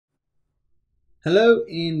Hello,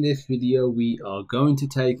 in this video we are going to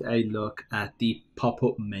take a look at the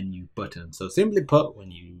pop-up menu button. So simply put, when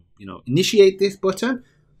you initiate this button,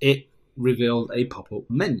 it reveals a pop-up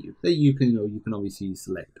menu that you can obviously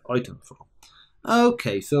select items from.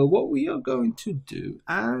 Okay, so what we are going to do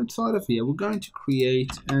outside of here, we're going to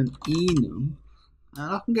create an enum,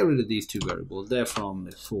 and I can get rid of these two variables. They're from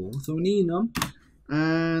before. So an enum,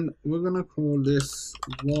 and we're gonna call this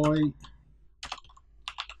y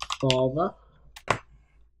father.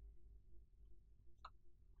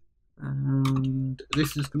 And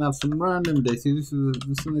this is going to have some random data. This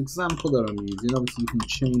is an example that I'm using. Obviously, you can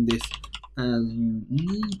change this as you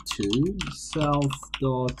need to.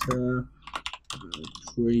 Self-data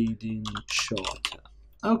trading charter.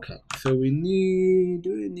 Okay, so do we need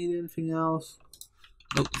anything else?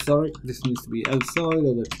 Oh, sorry, this needs to be outside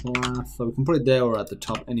of the class. So we can put it there or at the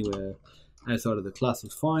top, anywhere outside of the class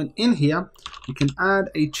is fine. In here, you can add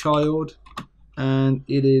a child, and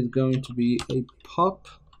it is going to be a pop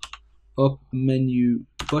up menu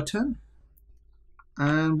button,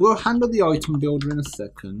 and we'll handle the item builder in a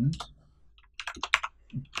second.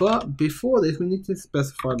 But before this, we need to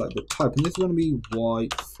specify like the type, and this is going to be y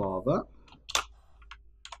father.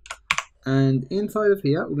 And inside of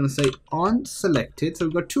here, we're going to say on selected. So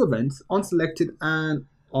we've got two events: on selected and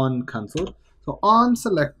on cancelled. So on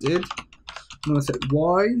selected, I'm going to say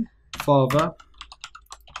y father,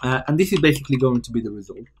 and this is basically going to be the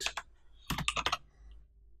result.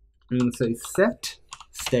 We're going to say set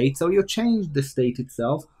state, so you'll change the state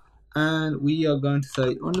itself, and we are going to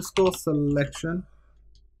say underscore selection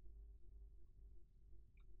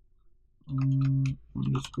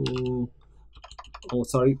underscore, oh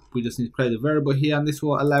sorry, we just need to create a variable here, and this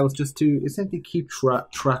will allow us just to essentially keep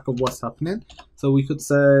track of what's happening. So we could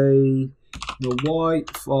say the y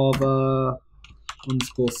father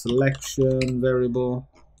underscore selection variable,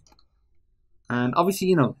 and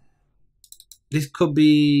obviously this could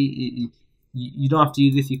be, you don't have to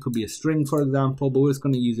use this, it could be a string for example, but we're just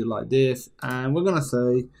going to use it like this, and we're going to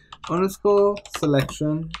say underscore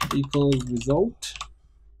selection equals result.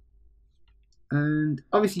 And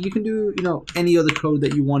obviously you can do any other code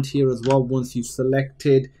that you want here as well once you've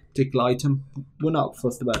selected a particular item. We're not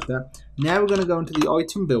fussed about that. Now we're going to go into the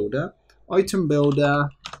item builder,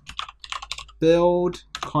 build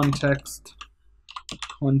context,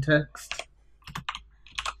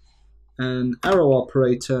 and arrow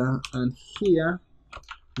operator, and here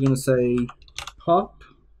we're going to say pop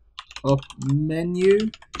up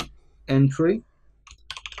menu entry,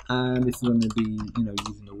 and this is going to be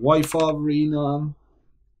using the y father enum,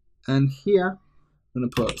 and here I'm going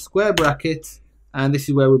to put square brackets, and this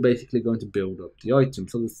is where we're basically going to build up the item.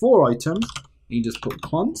 So there's 4 items, and you just put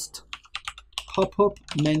const pop up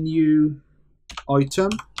menu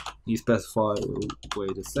item, you specify,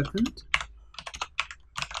 wait a second,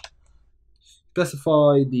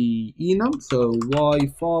 specify the enum, so y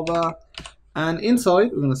father, and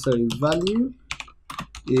inside we're going to say value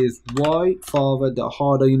is y father. The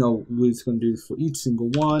harder, we're just going to do this for each single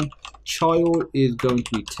one. Child is going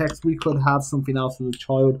to be text. We could have something else with the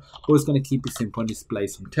child, but it's going to keep it simple and display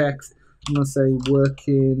some text. I'm going to say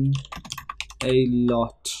working a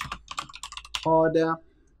lot harder,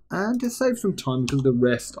 and to save some time because the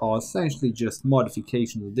rest are essentially just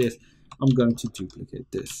modifications of this, I'm going to duplicate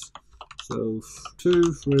this. So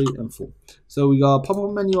 2, 3, and 4. So we got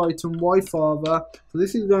pop-up menu item y father. So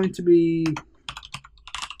this is going to be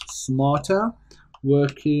smarter,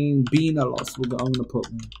 working, being a lot. So I'm going to put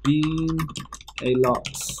being a lot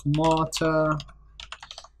smarter.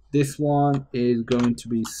 This one is going to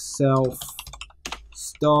be self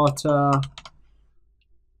starter,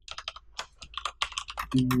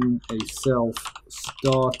 being a self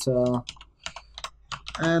starter.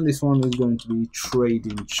 And this one is going to be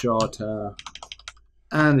trading charter,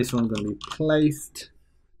 and this one is going to be placed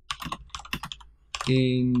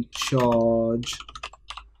in charge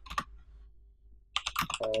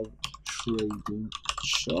of trading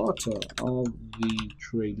charter.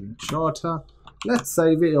 Let's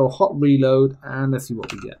save it, or hot reload, and let's see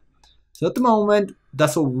what we get. So at the moment,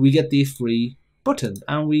 that's all we get, these 3 buttons,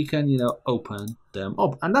 and we can open them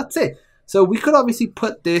up, and that's it. So we could obviously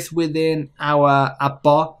put this within our app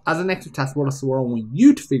bar as an extra taskbar. So what I want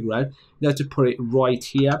you to figure out, to put it right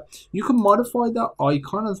here. You can modify that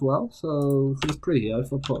icon as well. So it's pretty here.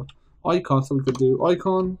 If I put icon, so we could do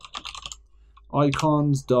icons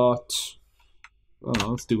dot,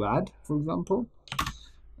 let's do add, for example.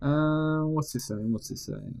 What's this saying?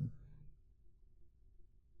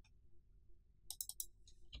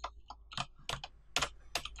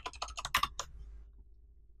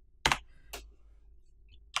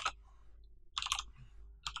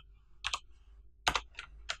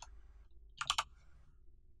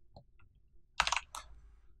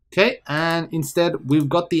 Okay, and instead we've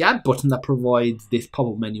got the add button that provides this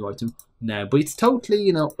pop-up menu item now, but it's totally,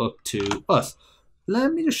 you know, up to us.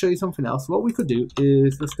 Let me just show you something else. What we could do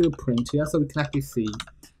is let's do a print here so we can actually see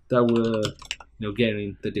that we're, you know,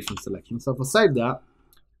 getting the different selections. So if I save that,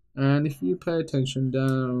 and if you pay attention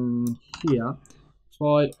down here, if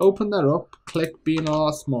I open that up, click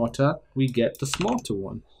BNR Smarter, we get the smarter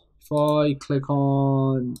one. If I click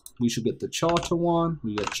on, we should get the charter one,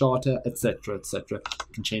 we get charter, etc, etc.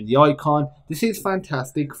 You can change the icon. This is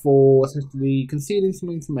fantastic for essentially concealing some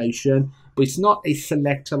information, but it's not a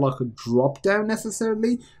selector like a drop down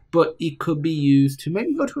necessarily, but it could be used to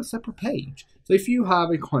maybe go to a separate page. So if you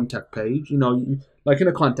have a contact page, you know, like in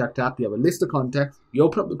a contact app, you have a list of contacts, you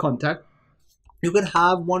open up the contact, you could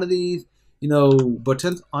have one of these, you know,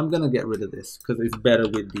 buttons. I'm going to get rid of this because it's better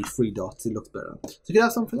with the three dots. It looks better. So you could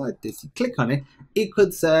have something like this. You click on it. It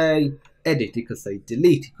could say edit. It could say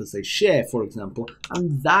delete. It could say share, for example.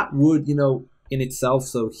 And that would, you know, in itself.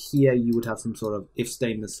 So here you would have some sort of if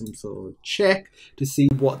statement, some sort of check to see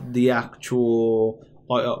what the actual,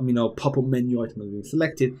 you know, pop-up menu item has been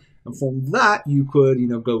selected. And from that, you could, you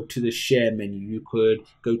know, go to the share menu. You could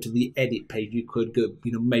go to the edit page. You could go,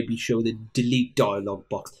 you know, maybe show the delete dialog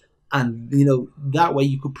box. And, you know, that way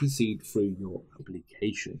you could proceed through your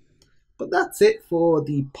application. But that's it for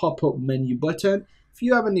the pop-up menu button. If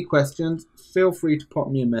you have any questions, feel free to pop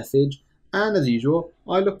me a message. And as usual,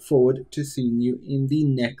 I look forward to seeing you in the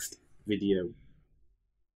next video.